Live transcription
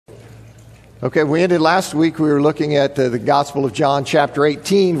Okay, we ended last week, we were looking at the Gospel of John, chapter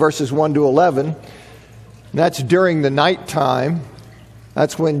 18, verses 1 to 11. And that's during the nighttime.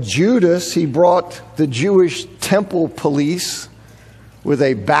 That's when Judas, he brought the Jewish temple police with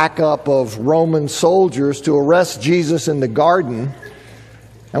a backup of Roman soldiers to arrest Jesus in the garden.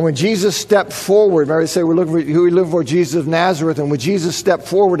 And when Jesus stepped forward, Mary said, we're looking for who we live for, Jesus of Nazareth. And when Jesus stepped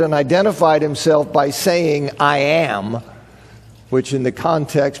forward and identified himself by saying, I am, which in the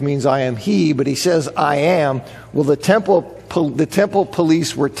context means I am he, but he says I am. Well, the temple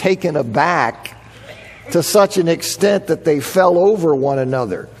police were taken aback to such an extent that they fell over one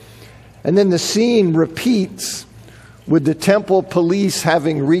another. And then the scene repeats with the temple police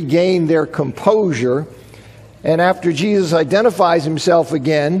having regained their composure. And after Jesus identifies himself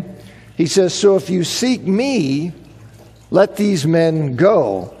again, he says, so if you seek me, let these men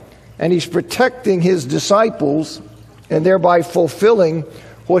go. And he's protecting his disciples and thereby fulfilling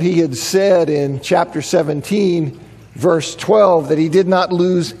what he had said in chapter 17, verse 12, that he did not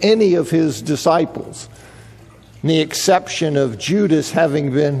lose any of his disciples. And the exception of Judas,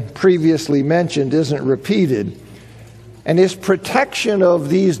 having been previously mentioned, isn't repeated. And his protection of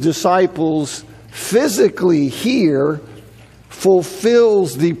these disciples physically here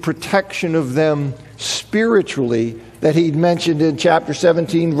fulfills the protection of them spiritually that he'd mentioned in chapter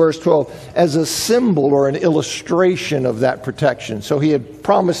 17, verse 12, as a symbol or an illustration of that protection. So he had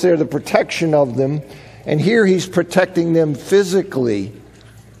promised there the protection of them, and here he's protecting them physically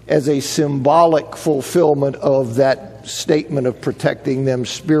as a symbolic fulfillment of that statement of protecting them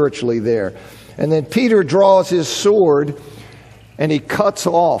spiritually there. And then Peter draws his sword and he cuts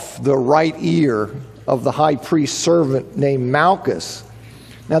off the right ear of the high priest's servant named Malchus.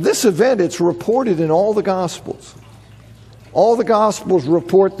 Now this event, it's reported in all the Gospels. All the Gospels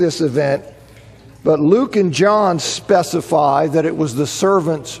report this event, but Luke and John specify that it was the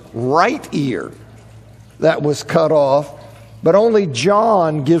servant's right ear that was cut off, but only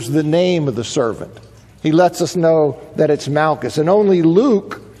John gives the name of the servant. He lets us know that it's Malchus. And only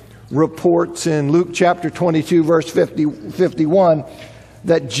Luke reports in Luke chapter 22, verse 51,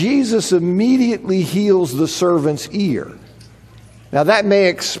 that Jesus immediately heals the servant's ear. Now that may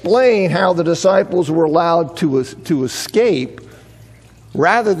explain how the disciples were allowed to escape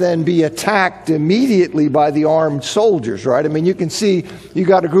rather than be attacked immediately by the armed soldiers, right? I mean, you can see you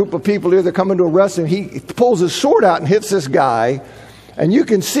got a group of people here that come in to arrest him. He pulls his sword out and hits this guy. And you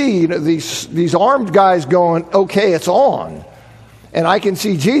can see these armed guys going, okay, it's on. And I can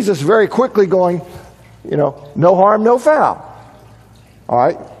see Jesus very quickly going, no harm, no foul. All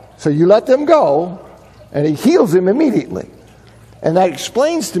right? So you let them go, and he heals him immediately. And that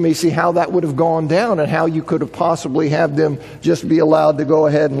explains to me, see, how that would have gone down and how you could have possibly had them just be allowed to go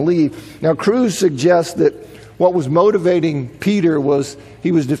ahead and leave. Now, Cruz suggests that what was motivating Peter was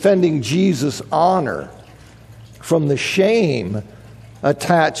he was defending Jesus' honor from the shame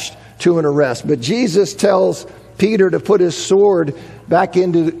attached to an arrest. But Jesus tells Peter to put his sword back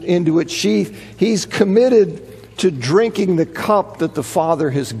into its sheath. He's committed to drinking the cup that the Father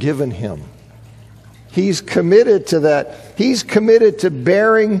has given him. He's committed to that. He's committed to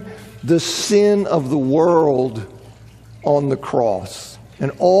bearing the sin of the world on the cross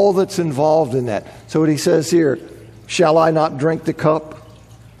and all that's involved in that. So what he says here, shall I not drink the cup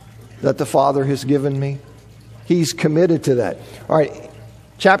that the Father has given me? He's committed to that. All right,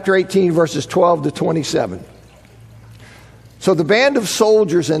 chapter 18, verses 12 to 27. So the band of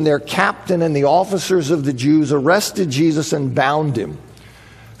soldiers and their captain and the officers of the Jews arrested Jesus and bound him.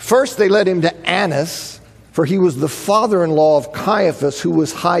 First, they led him to Annas, for he was the father-in-law of Caiaphas, who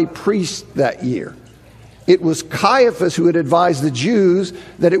was high priest that year. It was Caiaphas who had advised the Jews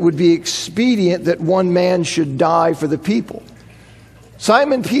that it would be expedient that one man should die for the people.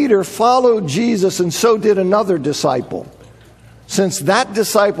 Simon Peter followed Jesus, and so did another disciple. Since that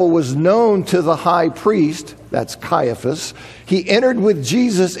disciple was known to the high priest, that's Caiaphas, he entered with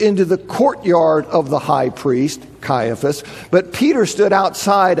Jesus into the courtyard of the high priest, Caiaphas, but Peter stood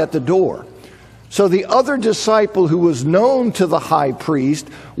outside at the door. So the other disciple who was known to the high priest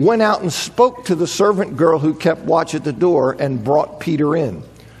went out and spoke to the servant girl who kept watch at the door and brought Peter in.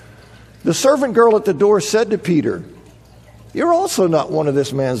 The servant girl at the door said to Peter, "You're also not one of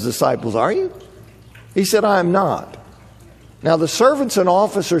this man's disciples, are you?" He said, "I am not." Now the servants and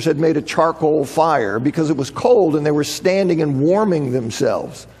officers had made a charcoal fire because it was cold and they were standing and warming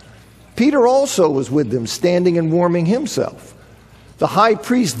themselves. Peter also was with them, standing and warming himself. The high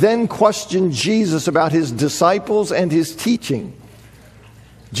priest then questioned Jesus about his disciples and his teaching.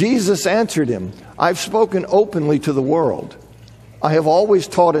 Jesus answered him, "I've spoken openly to the world. I have always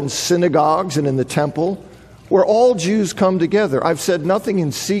taught in synagogues and in the temple, where all Jews come together. I've said nothing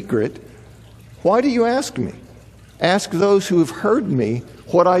in secret. Why do you ask me? Ask those who have heard me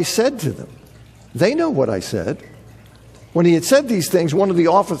what I said to them. They know what I said." When he had said these things, one of the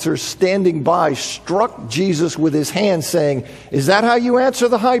officers standing by struck Jesus with his hand, saying, "Is that how you answer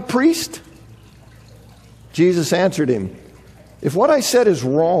the high priest?" Jesus answered him, "If what I said is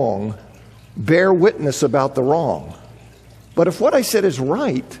wrong, bear witness about the wrong. But if what I said is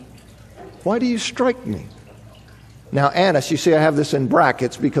right, why do you strike me?" Now Annas, you see I have this in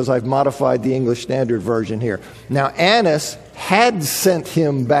brackets because I've modified the English Standard Version here. Now Annas had sent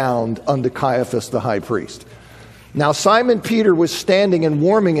him bound unto Caiaphas the high priest. Now Simon Peter was standing and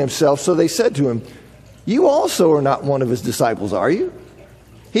warming himself, so they said to him, "You also are not one of his disciples, are you?"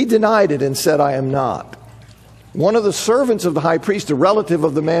 He denied it and said, "I am not." One of the servants of the high priest, a relative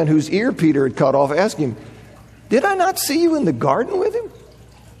of the man whose ear Peter had cut off, asked him, "Did I not see you in the garden with him?"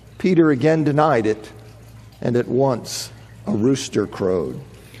 Peter again denied it, and at once a rooster crowed.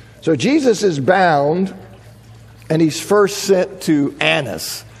 So Jesus is bound, and he's first sent to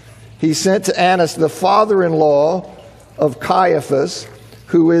Annas. He's sent to Annas, the father-in-law of Caiaphas,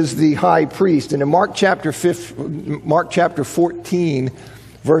 who is the high priest. And in Mark chapter 14,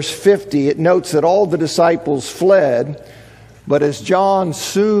 verse 50, it notes that all the disciples fled, but as John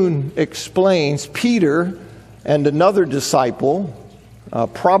soon explains, Peter and another disciple,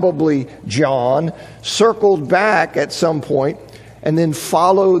 probably John, circled back at some point and then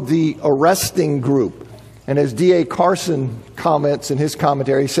followed the arresting group. And as D.A. Carson comments in his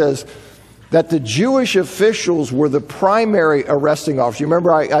commentary, he says that the Jewish officials were the primary arresting officers. You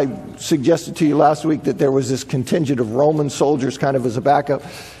remember I suggested to you last week that there was this contingent of Roman soldiers kind of as a backup.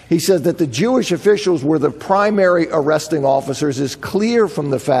 He says that the Jewish officials were the primary arresting officers is clear from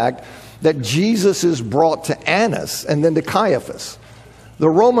the fact that Jesus is brought to Annas and then to Caiaphas. The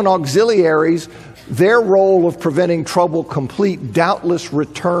Roman auxiliaries, their role of preventing trouble complete, doubtless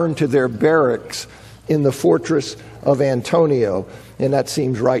returned to their barracks in the fortress of Antonia. And that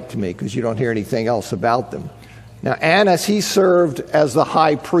seems right to me because you don't hear anything else about them. Now, Annas, he served as the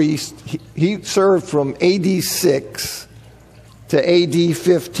high priest. He served from AD 6 to AD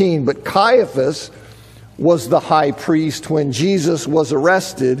 15. But Caiaphas was the high priest when Jesus was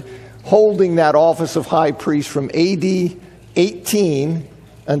arrested, holding that office of high priest from AD 18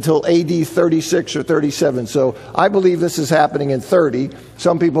 until AD 36 or 37. So I believe this is happening in 30.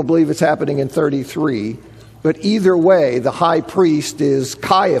 Some people believe it's happening in 33. But either way, the high priest is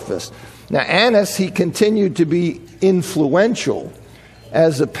Caiaphas. Now Annas, he continued to be influential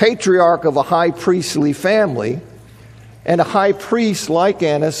as a patriarch of a high priestly family. And a high priest like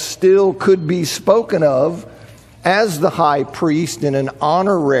Annas still could be spoken of as the high priest in an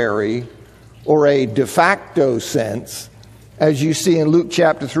honorary or a de facto sense, as you see in Luke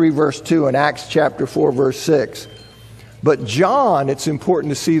chapter 3, verse 2 and Acts chapter 4, verse 6. But John, it's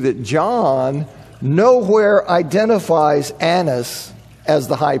important to see that John nowhere identifies Annas as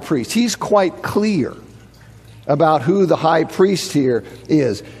the high priest. He's quite clear about who the high priest here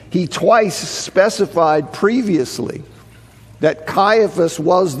is. He twice specified previously that Caiaphas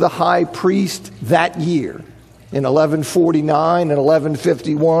was the high priest that year in 1149 and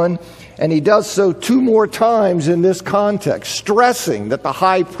 1151. And he does so two more times in this context, stressing that the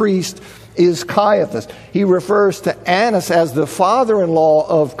high priest is Caiaphas. He refers to Annas as the father-in-law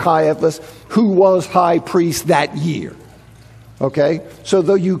of Caiaphas, who was high priest that year. Okay? So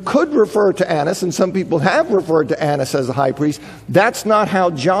though you could refer to Annas, and some people have referred to Annas as a high priest, that's not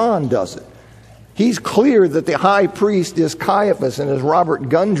how John does it. He's clear that the high priest is Caiaphas, and as Robert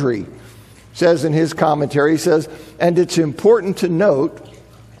Gundry says in his commentary, he says, and it's important to note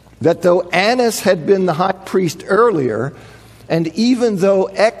that though Annas had been the high priest earlier, and even though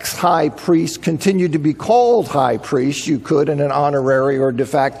ex-high priests continued to be called high priests, you could in an honorary or de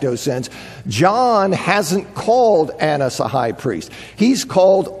facto sense, John hasn't called Annas a high priest. He's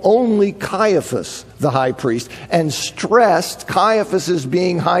called only Caiaphas the high priest and stressed Caiaphas as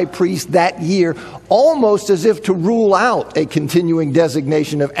being high priest that year, almost as if to rule out a continuing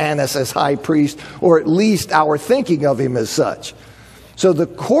designation of Annas as high priest, or at least our thinking of him as such. So the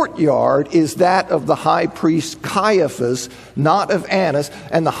courtyard is that of the high priest Caiaphas, not of Annas,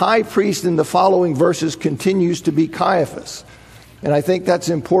 and the high priest in the following verses continues to be Caiaphas. And I think that's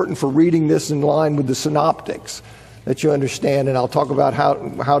important for reading this in line with the synoptics, that you understand, and I'll talk about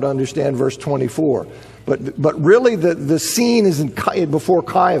how to understand verse 24. But really the scene is before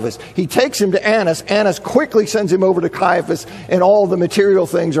Caiaphas. He takes him to Annas. Annas quickly sends him over to Caiaphas, and all the material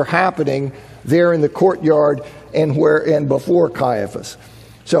things are happening there in the courtyard and before Caiaphas.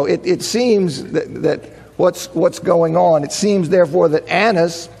 So it seems that what's going on. It seems therefore that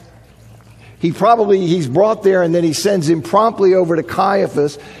Annas He's brought there, and then he sends him promptly over to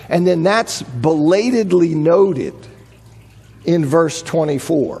Caiaphas, and then that's belatedly noted in verse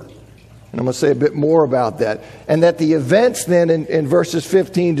 24. And I'm going to say a bit more about that. And that the events then in verses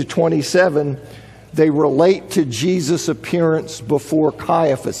 15 to 27, they relate to Jesus' appearance before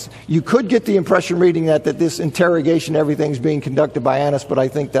Caiaphas. You could get the impression reading that this interrogation, everything's being conducted by Annas, but I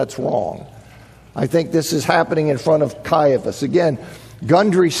think that's wrong. I think this is happening in front of Caiaphas. Again,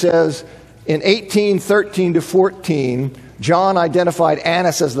 Gundry says in 18:13 to 14, John identified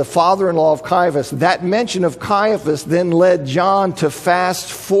Annas as the father-in-law of Caiaphas. That mention of Caiaphas then led John to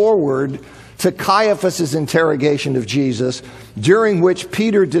fast forward to Caiaphas' interrogation of Jesus, during which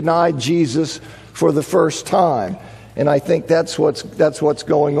Peter denied Jesus for the first time. And I think that's what's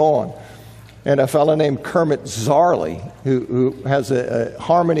going on. And a fellow named Kermit Zarley, who has a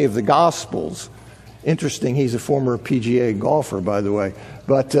harmony of the Gospels. Interesting, he's a former PGA golfer, by the way.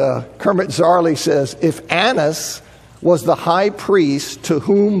 But Kermit Zarley says, if Annas was the high priest to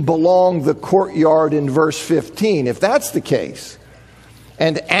whom belonged the courtyard in verse 15, if that's the case,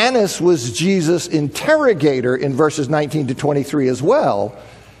 and Annas was Jesus' interrogator in verses 19 to 23 as well,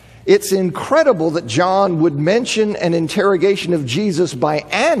 it's incredible that John would mention an interrogation of Jesus by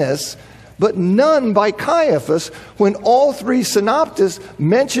Annas, but none by Caiaphas, when all three synoptists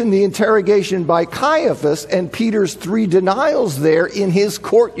mention the interrogation by Caiaphas and Peter's 3 denials there in his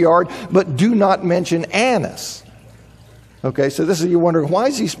courtyard, but do not mention Annas. Okay, so this is, you're wondering, why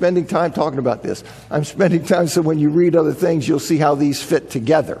is he spending time talking about this? I'm spending time so when you read other things, you'll see how these fit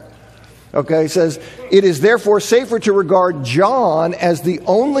together. Okay, it says, it is therefore safer to regard John as the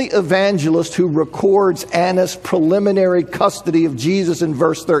only evangelist who records Annas' preliminary custody of Jesus in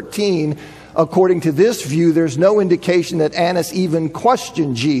verse 13. According to this view, there's no indication that Annas even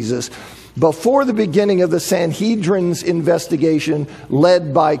questioned Jesus before the beginning of the Sanhedrin's investigation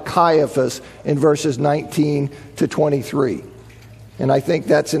led by Caiaphas in verses 19 to 23. And I think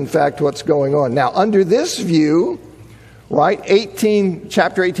that's in fact what's going on. Now, under this view, right,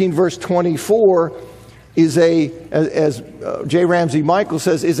 chapter 18, verse 24 is as J. Ramsey Michael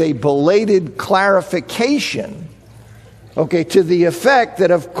says, is a belated clarification, okay, to the effect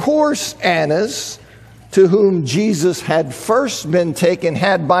that, of course, Annas, to whom Jesus had first been taken,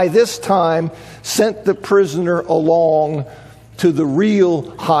 had by this time sent the prisoner along to the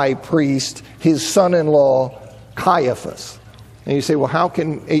real high priest, his son-in-law, Caiaphas. And you say, well, how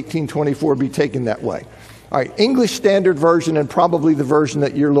can 1824 be taken that way? All right, English Standard Version, and probably the version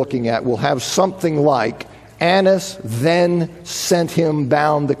that you're looking at, will have something like, Annas then sent him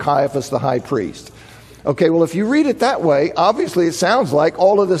bound to Caiaphas the high priest. Okay, well, if you read it that way, obviously it sounds like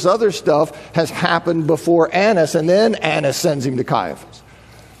all of this other stuff has happened before Annas, and then Annas sends him to Caiaphas.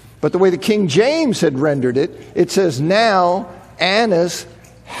 But the way the King James had rendered it, it says, now Annas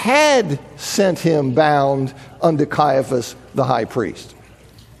had sent him bound unto Caiaphas the high priest.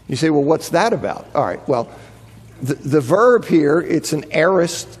 You say, well, what's that about? All right, well, the verb here, it's an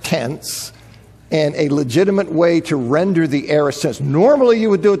aorist tense, and a legitimate way to render the aorist tense. Normally you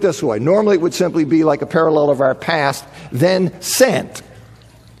would do it this way. Normally it would simply be like a parallel of our past, then sent.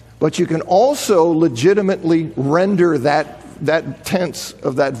 But you can also legitimately render that tense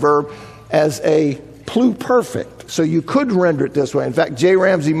of that verb as a pluperfect. So you could render it this way. In fact, J.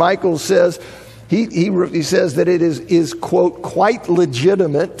 Ramsey Michael says, he says that it is, quote, quite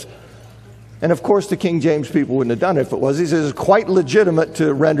legitimate. And of course, the King James people wouldn't have done it if it was. He says it's quite legitimate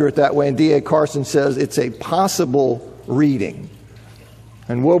to render it that way. And D.A. Carson says it's a possible reading.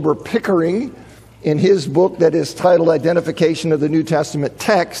 And Wilbur Pickering, in his book that is titled Identification of the New Testament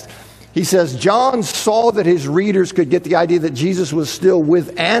Text, he says, John saw that his readers could get the idea that Jesus was still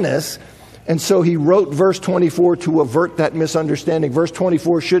with Annas, and so he wrote verse 24 to avert that misunderstanding. Verse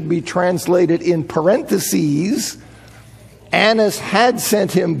 24 should be translated in parentheses, Annas had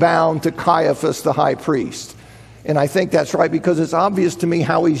sent him bound to Caiaphas the high priest. And I think that's right, because it's obvious to me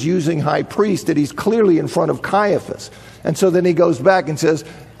how he's using high priest, that he's clearly in front of Caiaphas. And so then he goes back and says,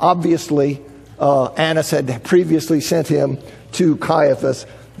 obviously, Annas had previously sent him to Caiaphas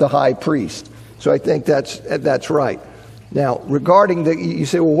the high priest. So I think that's right. Now, regarding you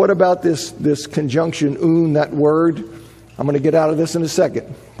say, well, what about this conjunction, un, that word? I'm going to get out of this in a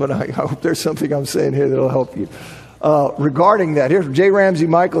second, but I hope there's something I'm saying here that'll help you. Regarding that, here J. Ramsey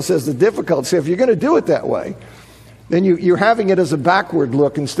Michael says the difficulty, if you're going to do it that way, then you're having it as a backward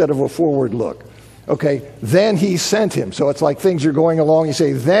look instead of a forward look. Okay, then he sent him. So it's like things are going along. You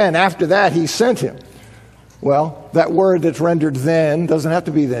say, then, after that, he sent him. Well, that word that's rendered then doesn't have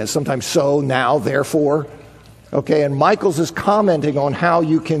to be then. Sometimes so, now, therefore. Okay, and Michaels is commenting on how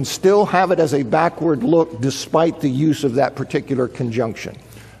you can still have it as a backward look despite the use of that particular conjunction.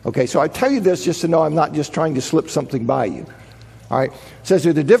 Okay, so I tell you this just to know I'm not just trying to slip something by you. All right, it says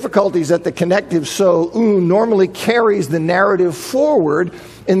here the difficulty is that the connective so normally carries the narrative forward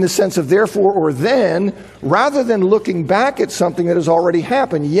in the sense of therefore or then, rather than looking back at something that has already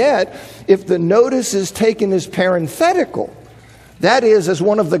happened. Yet, if the notice is taken as parenthetical, that is, as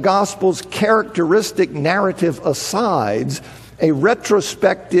one of the Gospel's characteristic narrative asides, a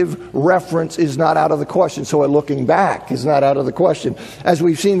retrospective reference is not out of the question. So a looking back is not out of the question. As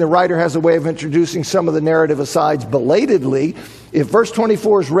we've seen, the writer has a way of introducing some of the narrative asides belatedly. If verse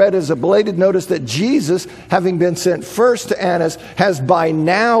 24 is read as a belated notice that Jesus, having been sent first to Annas, has by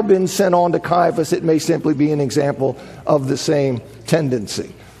now been sent on to Caiaphas, it may simply be an example of the same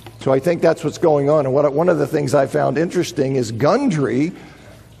tendency. So I think that's what's going on. And one of the things I found interesting is Gundry,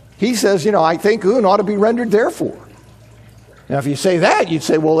 he says, I think un ought to be rendered therefore. Now, if you say that, you'd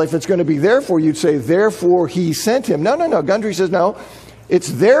say, well, if it's going to be therefore, you'd say, therefore he sent him. No. Gundry says, no, it's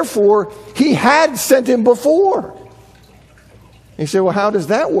therefore he had sent him before. You say, well, how does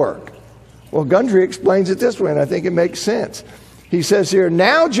that work? Well, Gundry explains it this way, and I think it makes sense. He says here,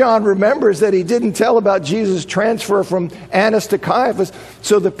 now John remembers that he didn't tell about Jesus' transfer from Annas to Caiaphas,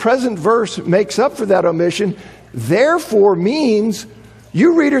 so the present verse makes up for that omission. Therefore means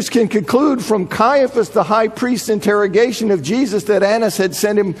you readers can conclude from Caiaphas, the high priest's interrogation of Jesus, that Annas had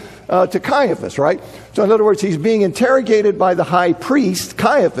sent him to Caiaphas, right? So in other words, he's being interrogated by the high priest,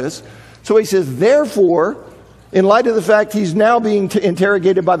 Caiaphas. So he says, therefore, in light of the fact he's now being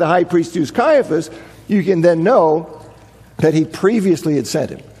interrogated by the high priest who's Caiaphas, you can then know that he previously had sent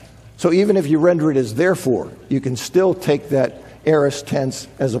him. So even if you render it as therefore, you can still take that aorist tense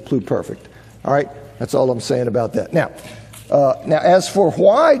as a pluperfect. All right? That's all I'm saying about that. Now, as for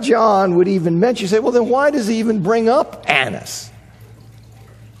why John would even mention, you say, well, then why does he even bring up Annas?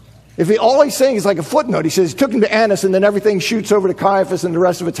 If all he's saying is like a footnote, he says he took him to Annas and then everything shoots over to Caiaphas and the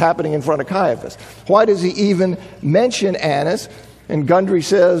rest of it's happening in front of Caiaphas. Why does he even mention Annas? And Gundry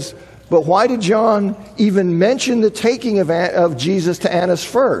says, but why did John even mention the taking of Jesus to Annas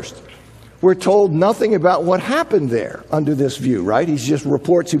first? We're told nothing about what happened there under this view, right? He just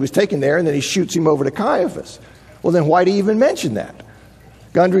reports he was taken there and then he shoots him over to Caiaphas. Well, then why do you even mention that?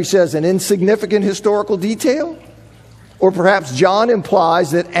 Gundry says an insignificant historical detail? Or perhaps John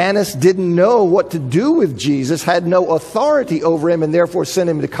implies that Annas didn't know what to do with Jesus, had no authority over him, and therefore sent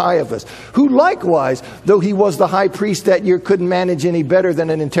him to Caiaphas, who likewise, though he was the high priest that year, couldn't manage any better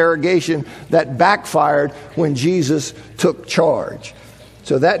than an interrogation that backfired when Jesus took charge.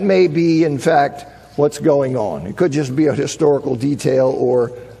 So that may be, in fact, what's going on. It could just be a historical detail,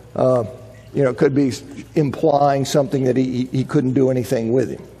 or it could be implying something that he couldn't do anything with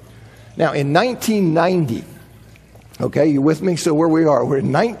him. Now, in 1990, okay, you with me? So where we are, we're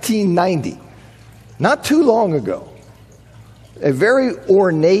in 1990. Not too long ago, a very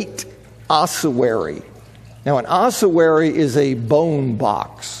ornate ossuary. Now, an ossuary is a bone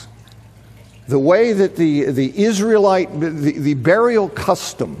box. The way that the Israelite, the burial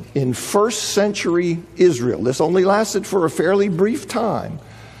custom in first century Israel, this only lasted for a fairly brief time,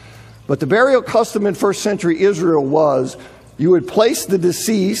 but the burial custom in first century Israel was you would place the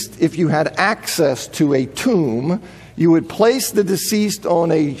deceased, if you had access to a tomb, you would place the deceased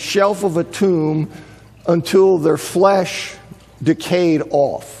on a shelf of a tomb until their flesh decayed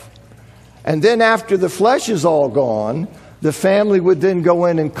off. And then after the flesh is all gone, the family would then go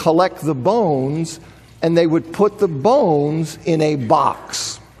in and collect the bones, and they would put the bones in a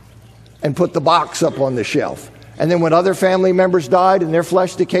box and put the box up on the shelf. And then when other family members died and their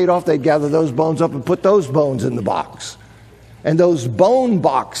flesh decayed off, they'd gather those bones up and put those bones in the box. And those bone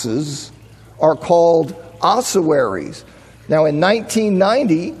boxes are called ossuaries. Now, in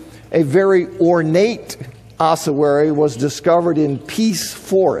 1990, a very ornate ossuary was discovered in Peace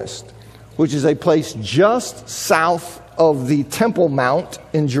Forest, which is a place just south of the Temple Mount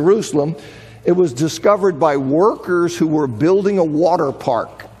in Jerusalem. It was discovered by workers who were building a water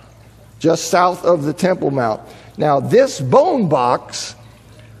park just south of the Temple Mount. Now, this bone box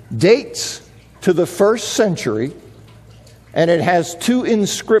dates to the 1st century, and it has 2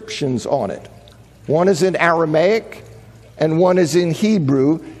 inscriptions on it. One is in Aramaic and one is in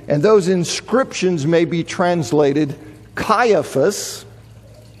Hebrew, and those inscriptions may be translated Caiaphas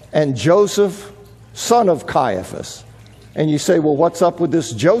and Joseph, son of Caiaphas. And you say, well, what's up with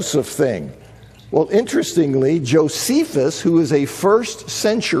this Joseph thing? Well, interestingly, Josephus, who is a 1st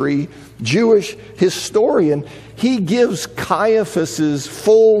century Jewish historian, he gives Caiaphas's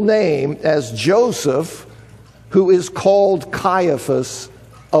full name as Joseph, who is called Caiaphas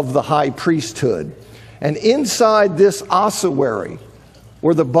of the high priesthood. And inside this ossuary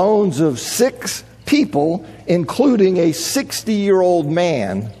were the bones of 6 people, including a 60-year-old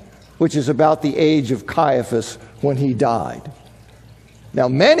man, which is about the age of Caiaphas when he died. Now,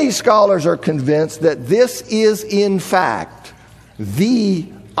 many scholars are convinced that this is, in fact, the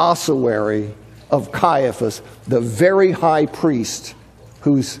ossuary of Caiaphas, the very high priest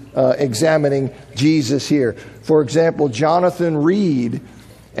who's examining Jesus here. For example, Jonathan Reed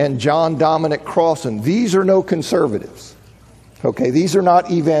and John Dominic Crossan, these are no conservatives. Okay, these are not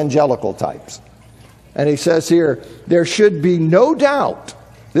evangelical types. And he says here, there should be no doubt.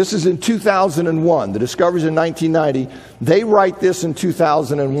 This is in 2001. The discoveries in 1990. They write this in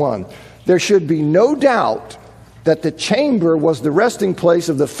 2001. There should be no doubt that the chamber was the resting place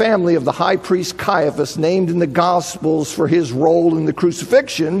of the family of the high priest Caiaphas, named in the Gospels for his role in the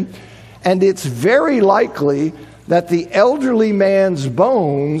crucifixion. And it's very likely that the elderly man's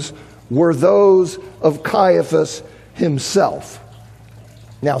bones were those of Caiaphas himself.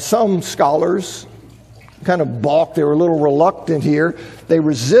 Now, some scholars kind of balked. They were a little reluctant here. They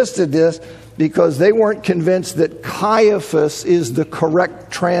resisted this because they weren't convinced that Caiaphas is the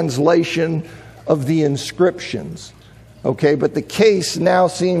correct translation of the inscriptions. Okay, but the case now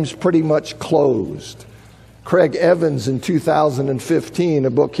seems pretty much closed. Craig Evans in 2015, a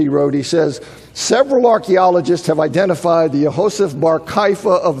book he wrote, he says, several archaeologists have identified the Jehoshaphat bar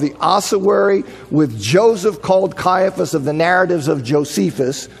Caiaphas of the ossuary with Joseph called Caiaphas of the narratives of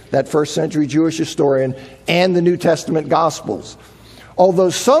Josephus, that first century Jewish historian, and the New Testament Gospels.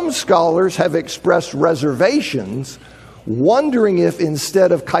 Although some scholars have expressed reservations, wondering if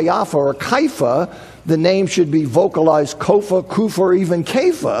instead of Caiapha or Kaifa, the name should be vocalized Kofa, Kufa, or even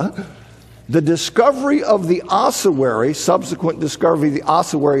Kepha, the discovery of the ossuary, subsequent discovery of the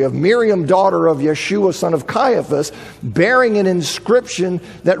ossuary of Miriam, daughter of Yeshua, son of Caiaphas, bearing an inscription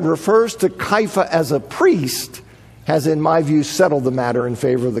that refers to Kaifa as a priest, has, in my view, settled the matter in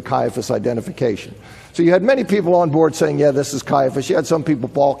favor of the Caiaphas identification. So you had many people on board saying, yeah, this is Caiaphas. You had some people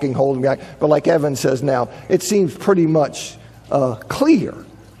balking, holding back. But like Evan says now, it seems pretty much clear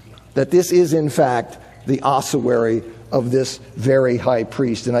that this is, in fact, the ossuary of this very high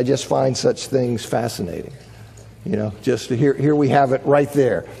priest. And I just find such things fascinating. You know, just here we have it right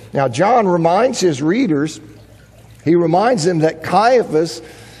there. Now, John reminds his readers, he reminds them that Caiaphas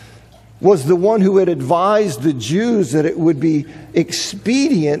was the one who had advised the Jews that it would be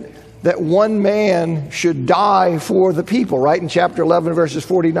expedient that one man should die for the people, right? In chapter 11, verses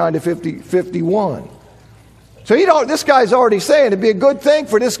 49 to 51. So, you know, this guy's already saying it'd be a good thing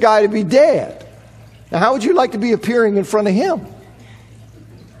for this guy to be dead. Now, how would you like to be appearing in front of him?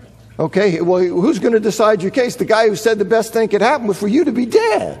 Okay, well, who's going to decide your case? The guy who said the best thing could happen was for you to be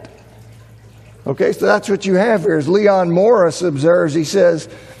dead. Okay, so that's what you have here. As Leon Morris observes, he says,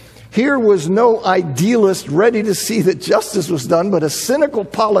 here was no idealist ready to see that justice was done, but a cynical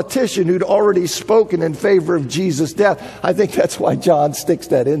politician who'd already spoken in favor of Jesus' death. I think that's why John sticks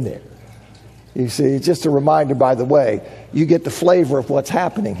that in there. You see, just a reminder, by the way, you get the flavor of what's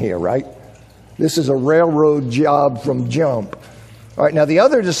happening here, right? This is a railroad job from jump. All right, now the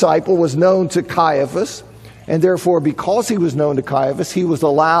other disciple was known to Caiaphas, and therefore, because he was known to Caiaphas, he was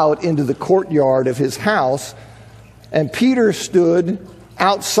allowed into the courtyard of his house, and Peter stood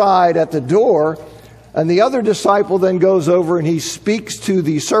outside at the door, and the other disciple then goes over and he speaks to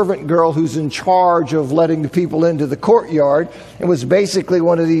the servant girl who's in charge of letting the people into the courtyard. It was basically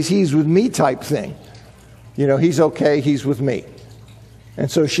one of these he's with me type thing. You know, he's okay, he's with me.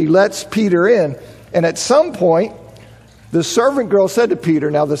 And so she lets Peter in, and at some point, the servant girl said to Peter,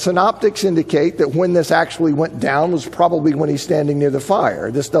 now the synoptics indicate that when this actually went down was probably when he's standing near the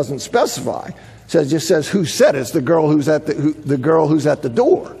fire. This doesn't specify. It just says who said it. It's the girl who's at the girl who's at the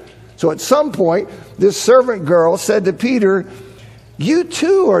door. So at some point, this servant girl said to Peter, you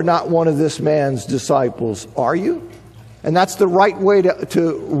too are not one of this man's disciples, are you? And that's the right way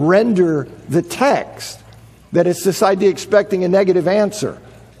to render the text. That it's this idea expecting a negative answer.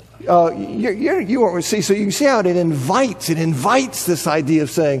 You won't see. So you can see how it invites this idea of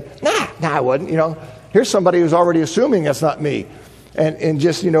saying, nah, I wouldn't. You know, here's somebody who's already assuming that's not me. And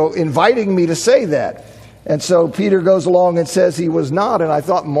just, you know, inviting me to say that. And so Peter goes along and says he was not. And I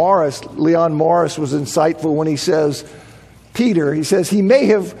thought Leon Morris was insightful when he says, Peter, he says he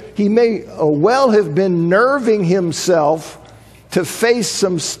may well have been nerving himself to face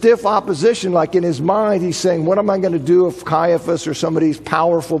some stiff opposition. Like in his mind, he's saying, what am I going to do if Caiaphas or some of these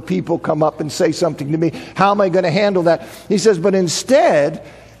powerful people come up and say something to me? How am I going to handle that? He says, but instead,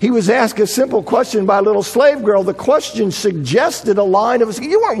 he was asked a simple question by a little slave girl. The question suggested a line of,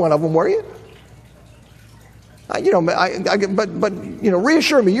 you weren't one of them, were you? But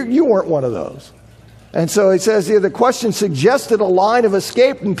reassure me, you weren't one of those. And so it says here, the question suggested a line of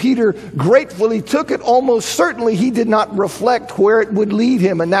escape, and Peter gratefully took it. Almost certainly he did not reflect where it would lead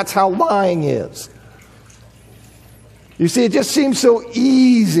him, and that's how lying is. You see, it just seems so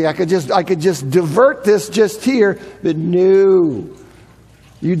easy. I could just divert this just here, but no.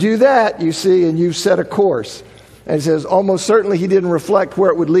 You do that, you see, and you've set a course. And it says, almost certainly he didn't reflect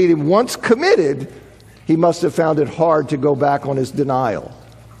where it would lead him. Once committed, he must have found it hard to go back on his denial.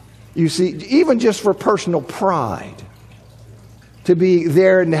 You see, even just for personal pride, to be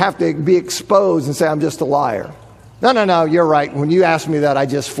there and have to be exposed and say, I'm just a liar. No, you're right. When you asked me that, I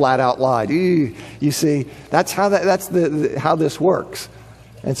just flat out lied. You see, that's how how this works.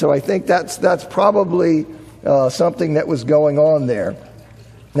 And so I think that's probably something that was going on there.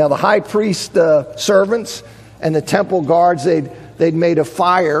 Now, the high priest servants and the temple guards, they'd made a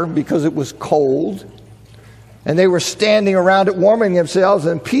fire because it was cold. And they were standing around it warming themselves.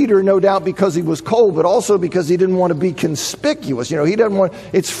 And Peter, no doubt because he was cold, but also because he didn't want to be conspicuous. You know, he doesn't want,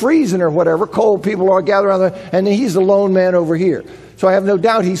 it's freezing or whatever, cold, people are gathered around there, and then he's the lone man over here. So I have no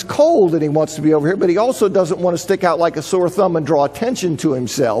doubt he's cold and he wants to be over here, but he also doesn't want to stick out like a sore thumb and draw attention to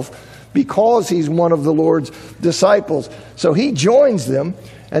himself because he's one of the Lord's disciples. So he joins them,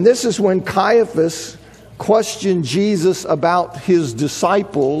 and this is when Caiaphas questioned Jesus about his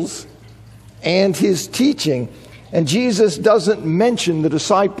disciples and his teaching. And Jesus doesn't mention the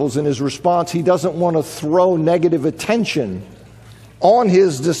disciples in his response. He doesn't want to throw negative attention on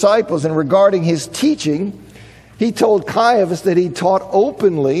his disciples. And regarding his teaching, he told Caiaphas that he taught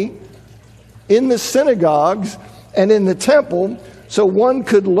openly in the synagogues and in the temple, so one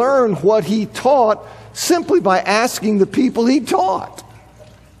could learn what he taught simply by asking the people he taught.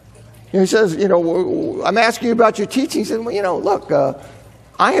 He says, I'm asking you about your teaching. He said, look,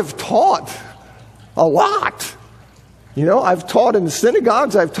 I have taught a lot. I've taught in the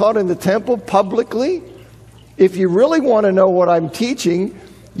synagogues, I've taught in the temple publicly. If you really want to know what I'm teaching,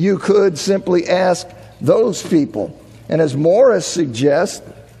 you could simply ask those people. And as Morris suggests,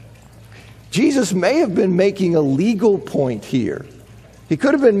 Jesus may have been making a legal point here. He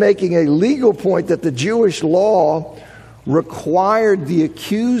could have been making a legal point that the Jewish law required the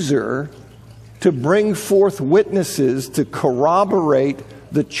accuser to bring forth witnesses to corroborate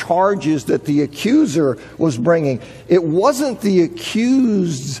the charges that the accuser was bringing. It wasn't the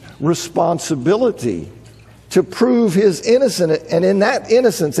accused's responsibility to prove his innocence. And in that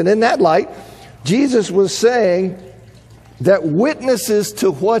innocence and in that light, Jesus was saying that witnesses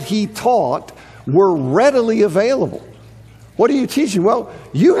to what he taught were readily available. What are you teaching? Well,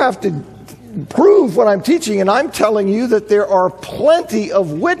 you have to prove what I'm teaching, and I'm telling you that there are plenty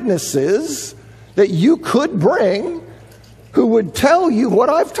of witnesses that you could bring who would tell you what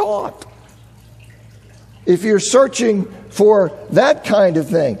I've taught, if you're searching for that kind of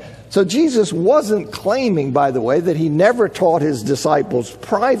thing. So Jesus wasn't claiming, by the way, that he never taught his disciples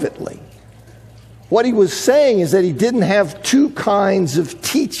privately. What he was saying is that he didn't have two kinds of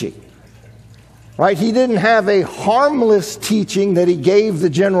teaching. Right? He didn't have a harmless teaching that he gave the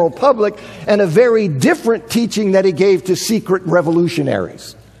general public and a very different teaching that he gave to secret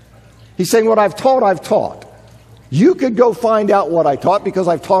revolutionaries. He's saying, what I've taught, I've taught. You could go find out what I taught because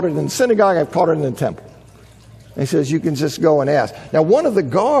I've taught it in the synagogue, I've taught it in the temple. And he says, you can just go and ask. Now, one of the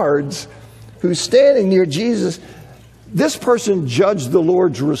guards who's standing near Jesus, this person judged the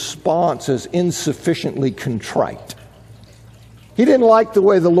Lord's response as insufficiently contrite. He didn't like the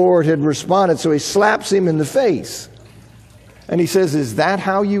way the Lord had responded, so he slaps him in the face. And he says, is that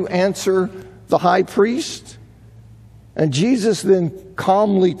how you answer the high priest? And Jesus then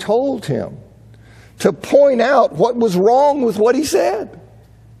calmly told him to point out what was wrong with what he said.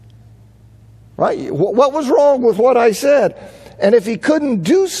 Right? What was wrong with what I said? And if he couldn't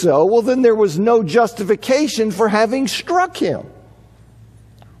do so, well, then there was no justification for having struck him.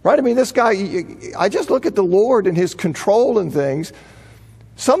 Right? I mean, this guy, I just look at the Lord and his control and things.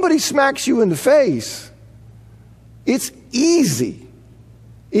 Somebody smacks you in the face. It's easy.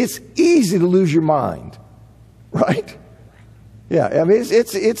 It's easy to lose your mind. Right? Yeah, I mean,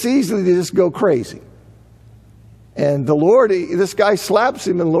 it's easy to just go crazy. And the Lord, this guy slaps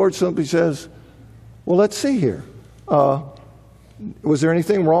him, and the Lord simply says, well, let's see here. Was there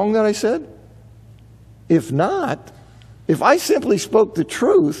anything wrong that I said? If not, if I simply spoke the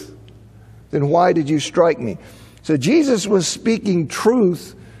truth, then why did you strike me? So Jesus was speaking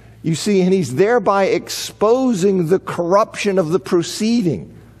truth, you see, and he's thereby exposing the corruption of the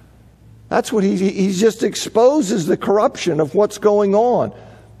proceeding. That's what he just exposes the corruption of what's going on.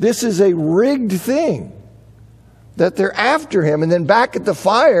 This is a rigged thing, that they're after him. And then back at the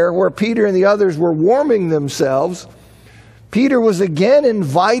fire where Peter and the others were warming themselves, Peter was again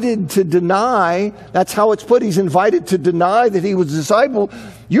invited to deny. That's how it's put. He's invited to deny that he was a disciple.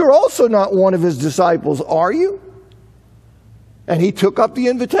 You're also not one of his disciples, are you? And he took up the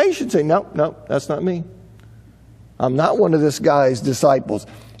invitation, saying, no, that's not me. I'm not one of this guy's disciples.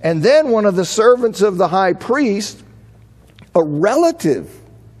 And then one of the servants of the high priest, a relative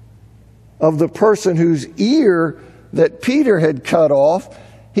of the person whose ear that Peter had cut off,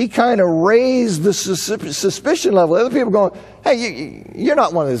 he kind of raised the suspicion level. Other people going, hey, you're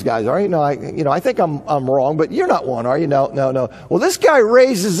not one of these guys, are you? No, I think I'm wrong, but you're not one, are you? No. Well, this guy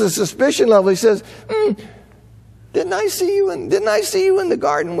raises the suspicion level. He says, didn't I see you in the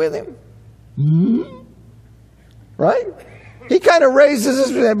garden with him? Right? He kind of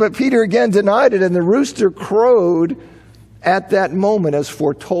raises this, but Peter again denied it, and the rooster crowed at that moment as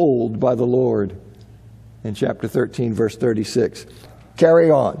foretold by the Lord in chapter 13, verse 36.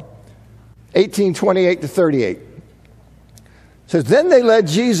 Carry on. 18:28 to 38. It says, then they led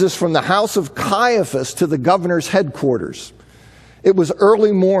Jesus from the house of Caiaphas to the governor's headquarters. It was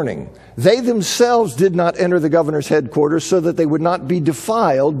early morning. They themselves did not enter the governor's headquarters so that they would not be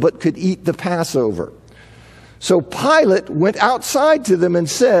defiled, but could eat the Passover. So Pilate went outside to them and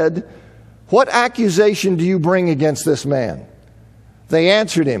said, what accusation do you bring against this man? They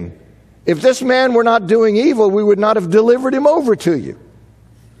answered him, if this man were not doing evil, we would not have delivered him over to you.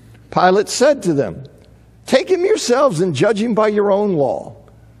 Pilate said to them, take him yourselves and judge him by your own law.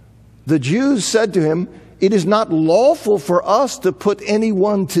 The Jews said to him, it is not lawful for us to put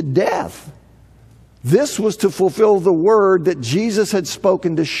anyone to death. This was to fulfill the word that Jesus had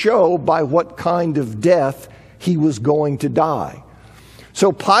spoken to show by what kind of death he was going to die.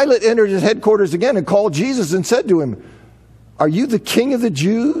 So Pilate entered his headquarters again and called Jesus and said to him, are you the king of the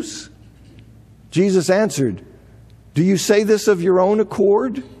Jews? Jesus answered, do you say this of your own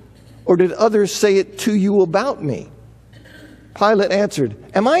accord, or did others say it to you about me? Pilate answered,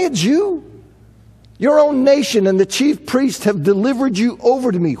 am I a Jew? Your own nation and the chief priests have delivered you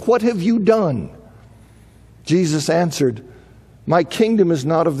over to me. What have you done? Jesus answered, my kingdom is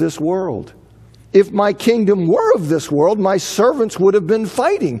not of this world. If my kingdom were of this world, my servants would have been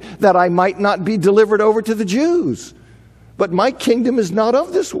fighting that I might not be delivered over to the Jews. But my kingdom is not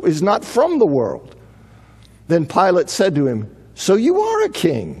from the world. Then Pilate said to him, so you are a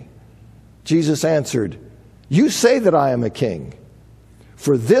king? Jesus answered, you say that I am a king.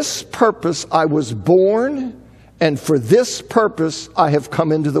 For this purpose I was born, and for this purpose I have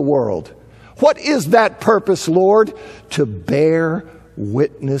come into the world. What is that purpose, Lord? To bear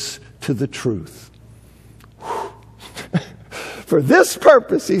witness to the truth. For this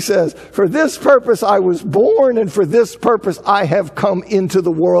purpose, he says, for this purpose I was born, and for this purpose I have come into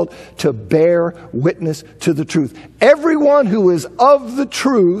the world, to bear witness to the truth. Everyone who is of the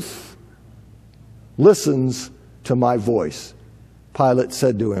truth listens to my voice. Pilate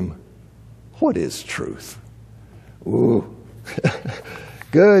said to him, what is truth? Ooh,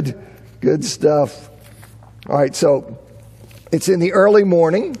 good stuff. All right, so it's in the early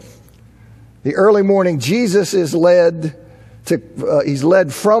morning. The early morning, Jesus is led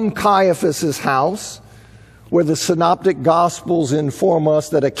from Caiaphas' house, where the synoptic gospels inform us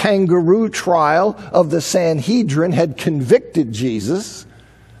that a kangaroo trial of the Sanhedrin had convicted Jesus.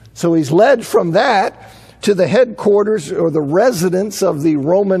 So he's led from that to the headquarters or the residence of the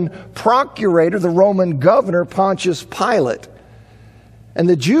Roman procurator, the Roman governor, Pontius Pilate. And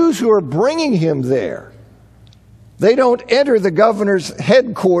the Jews who are bringing him there, they don't enter the governor's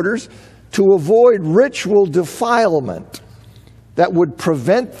headquarters to avoid ritual defilement that would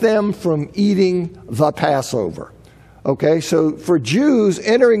prevent them from eating the Passover. Okay, so for Jews,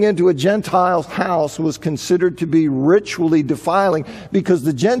 entering into a Gentile's house was considered to be ritually defiling, because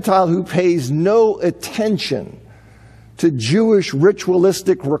the Gentile who pays no attention to Jewish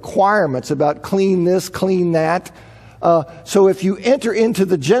ritualistic requirements about clean this, clean that. So if you enter into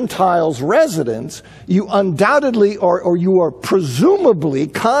the Gentile's residence, you undoubtedly or you are presumably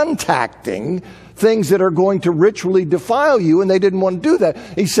contacting things that are going to ritually defile you, and they didn't want to do that.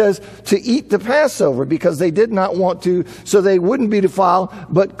 He says to eat the Passover because they did not want to, so they wouldn't be defiled,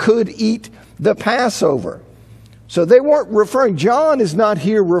 but could eat the Passover. So they weren't referring, John is not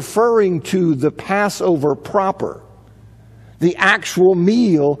here referring to the Passover proper, the actual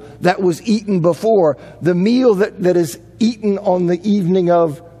meal that was eaten before, the meal that is eaten on the evening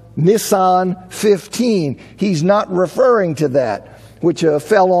of Nisan 15. He's not referring to that, which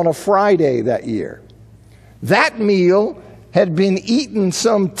fell on a Friday that year. That meal had been eaten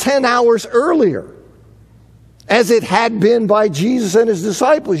some 10 hours earlier, as it had been by Jesus and his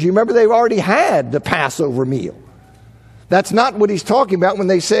disciples. You remember they've already had the Passover meal. That's not what he's talking about when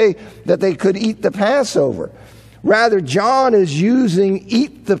they say that they could eat the Passover. Rather, John is using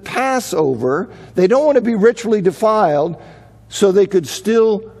eat the Passover. They don't want to be ritually defiled, so they could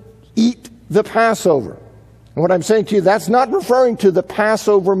still eat the Passover. And what I'm saying to you, that's not referring to the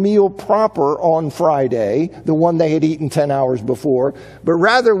Passover meal proper on Friday, the one they had eaten 10 hours before, but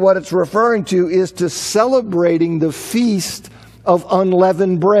rather what it's referring to is to celebrating the feast of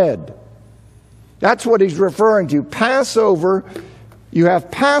unleavened bread. That's what he's referring to. Passover, you have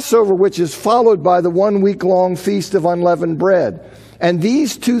Passover, which is followed by the 1 week long feast of unleavened bread. And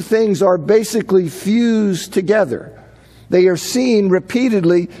these two things are basically fused together. They are seen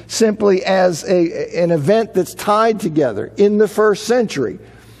repeatedly simply as an event that's tied together. In the first century,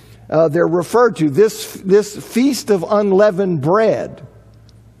 they're referred to. This feast of unleavened bread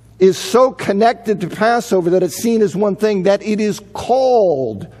is so connected to Passover that it's seen as one thing, that it is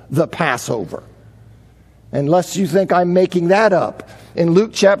called the Passover. Unless you think I'm making that up. In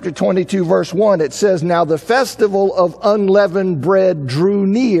Luke chapter 22, verse 1, it says, "Now the festival of unleavened bread drew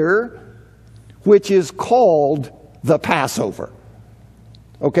near, which is called the Passover."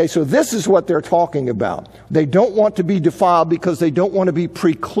 Okay, so this is what they're talking about. They don't want to be defiled because they don't want to be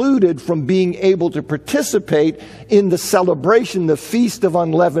precluded from being able to participate in the celebration, the Feast of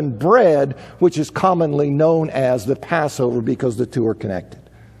Unleavened Bread, which is commonly known as the Passover, because the two are connected.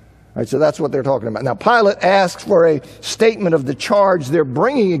 All right, so that's what they're talking about. Now, Pilate asks for a statement of the charge they're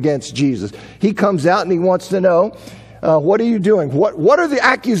bringing against Jesus. He comes out and he wants to know, what are you doing? What are the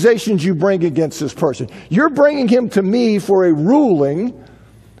accusations you bring against this person? You're bringing him to me for a ruling.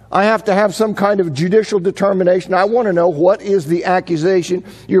 I have to have some kind of judicial determination. I want to know, what is the accusation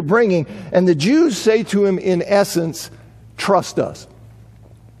you're bringing? And the Jews say to him, in essence, trust us.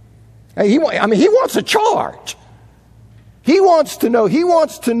 He wants a charge. He wants to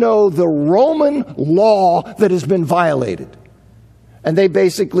know the Roman law that has been violated. And they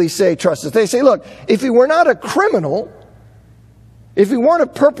basically say, trust us. They say, look, if he were not a criminal, if he weren't a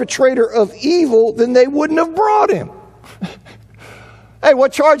perpetrator of evil, then they wouldn't have brought him. Hey,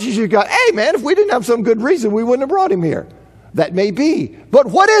 what charges you got? Hey, man, if we didn't have some good reason, we wouldn't have brought him here. That may be. But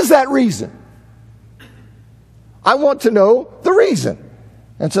what is that reason? I want to know the reason.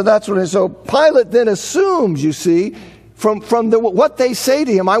 And so that's what it is. So Pilate then assumes, you see, from what they say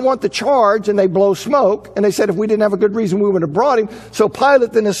to him, I want the charge, and they blow smoke. And they said if we didn't have a good reason, we would have brought him. So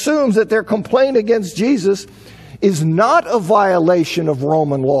Pilate then assumes that their complaint against Jesus is not a violation of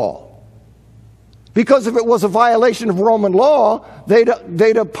Roman law. Because if it was a violation of Roman law, they'd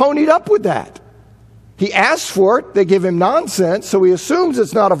have ponied up with that. He asks for it, they give him nonsense, so he assumes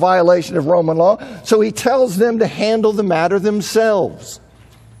it's not a violation of Roman law, so he tells them to handle the matter themselves.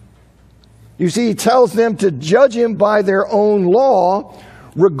 You see, he tells them to judge him by their own law,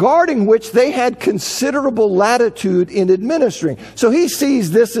 regarding which they had considerable latitude in administering. So he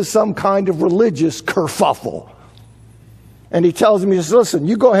sees this as some kind of religious kerfuffle. And he tells him, he says, listen,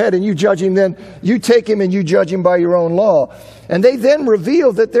 you go ahead and you judge him, then you take him and you judge him by your own law. And they then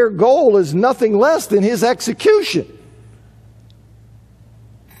reveal that their goal is nothing less than his execution.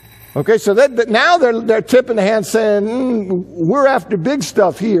 Okay, so now they're tipping the hand saying, we're after big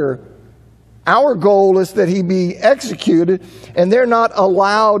stuff here. Our goal is that he be executed, and they're not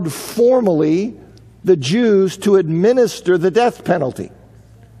allowed formally, the Jews, to administer the death penalty.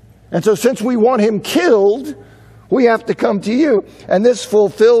 And so since we want him killed, we have to come to you. And this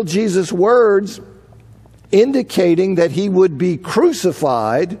fulfilled Jesus' words, indicating that he would be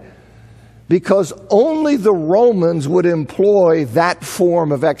crucified, because only the Romans would employ that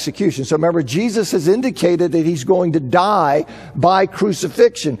form of execution. So remember, Jesus has indicated that he's going to die by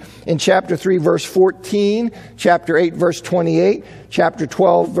crucifixion. In chapter 3, verse 14, chapter 8, verse 28, chapter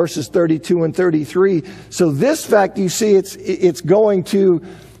 12, verses 32 and 33. So this fact, you see, it's going to,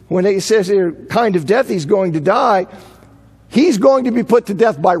 when it says here, kind of death he's going to die, he's going to be put to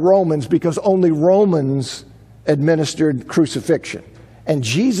death by Romans, because only Romans administered crucifixion. And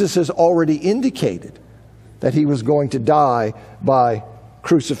Jesus has already indicated that he was going to die by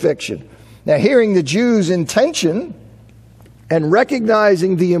crucifixion. Now, hearing the Jews' intention and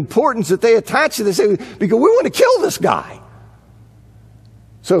recognizing the importance that they attach to this, because we want to kill this guy.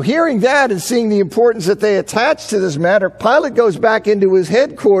 So hearing that and seeing the importance that they attach to this matter, Pilate goes back into his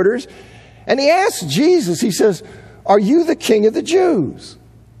headquarters and he asks Jesus, he says, are you the king of the Jews?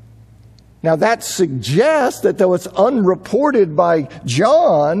 Now that suggests that though it's unreported by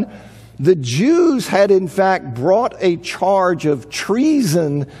John, the Jews had in fact brought a charge of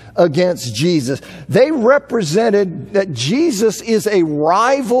treason against Jesus. They represented that Jesus is a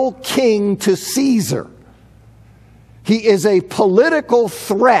rival king to Caesar. He is a political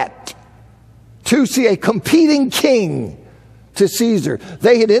threat to see a competing king to Caesar.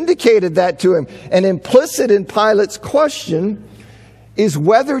 They had indicated that to him. And implicit in Pilate's question is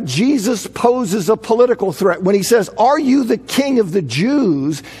whether Jesus poses a political threat. When he says, "Are you the king of the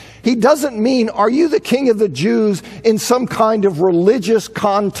Jews?" he doesn't mean, "Are you the king of the Jews?" in some kind of religious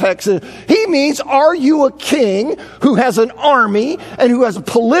context. He means, "Are you a king who has an army and who has a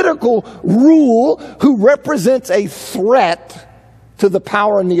political rule, who represents a threat to the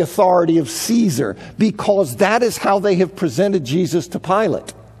power and the authority of Caesar?" Because that is how they have presented Jesus to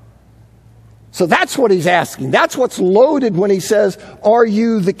Pilate. So that's what he's asking. That's what's loaded when he says, "Are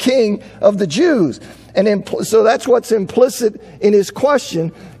you the king of the Jews?" And so that's what's implicit in his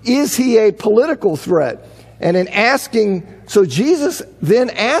question. Is he a political threat? And in asking, so Jesus then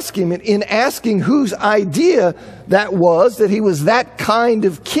asked him, in asking whose idea that was, that he was that kind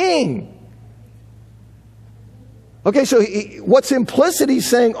of king. Okay, so what's implicit, he's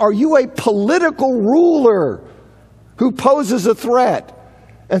saying, are you a political ruler who poses a threat?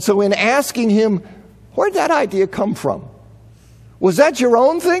 And so in asking him, where'd that idea come from? Was that your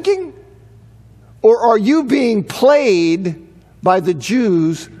own thinking? Or are you being played by the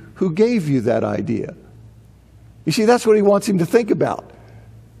Jews who gave you that idea? You see, that's what he wants him to think about.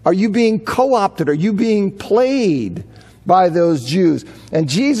 Are you being co-opted? Are you being played by those Jews? And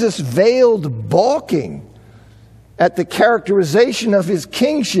Jesus veiled balking at the characterization of his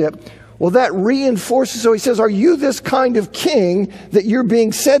kingship. Well, that reinforces, so he says, are you this kind of king that you're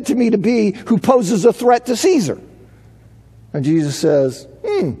being said to me to be, who poses a threat to Caesar? And Jesus says,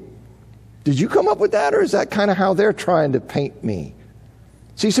 did you come up with that, or is that kind of how they're trying to paint me?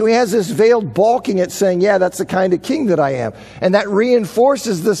 See, so he has this veiled balking at saying, yeah, that's the kind of king that I am. And that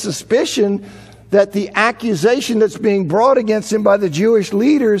reinforces the suspicion that the accusation that's being brought against him by the Jewish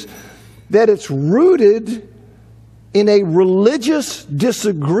leaders, that it's rooted in a religious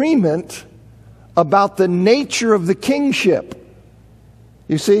disagreement about the nature of the kingship.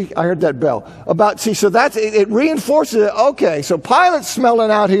 You see, I heard that bell. So that's, it reinforces it. Okay, so Pilate's smelling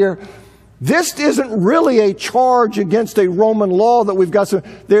out here, this isn't really a charge against a Roman law that we've got. So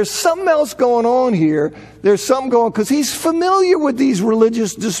there's something else going on here. There's something going, because he's familiar with these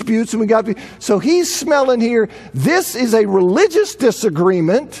religious disputes, and so he's smelling here, this is a religious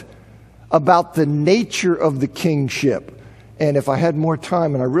disagreement about the nature of the kingship. And if I had more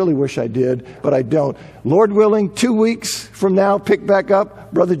time, and I really wish I did, but I don't, Lord willing, 2 weeks from now, pick back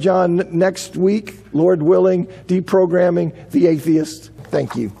up. Brother John, next week, Lord willing, deprogramming the atheist.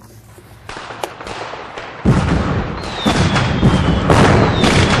 Thank you.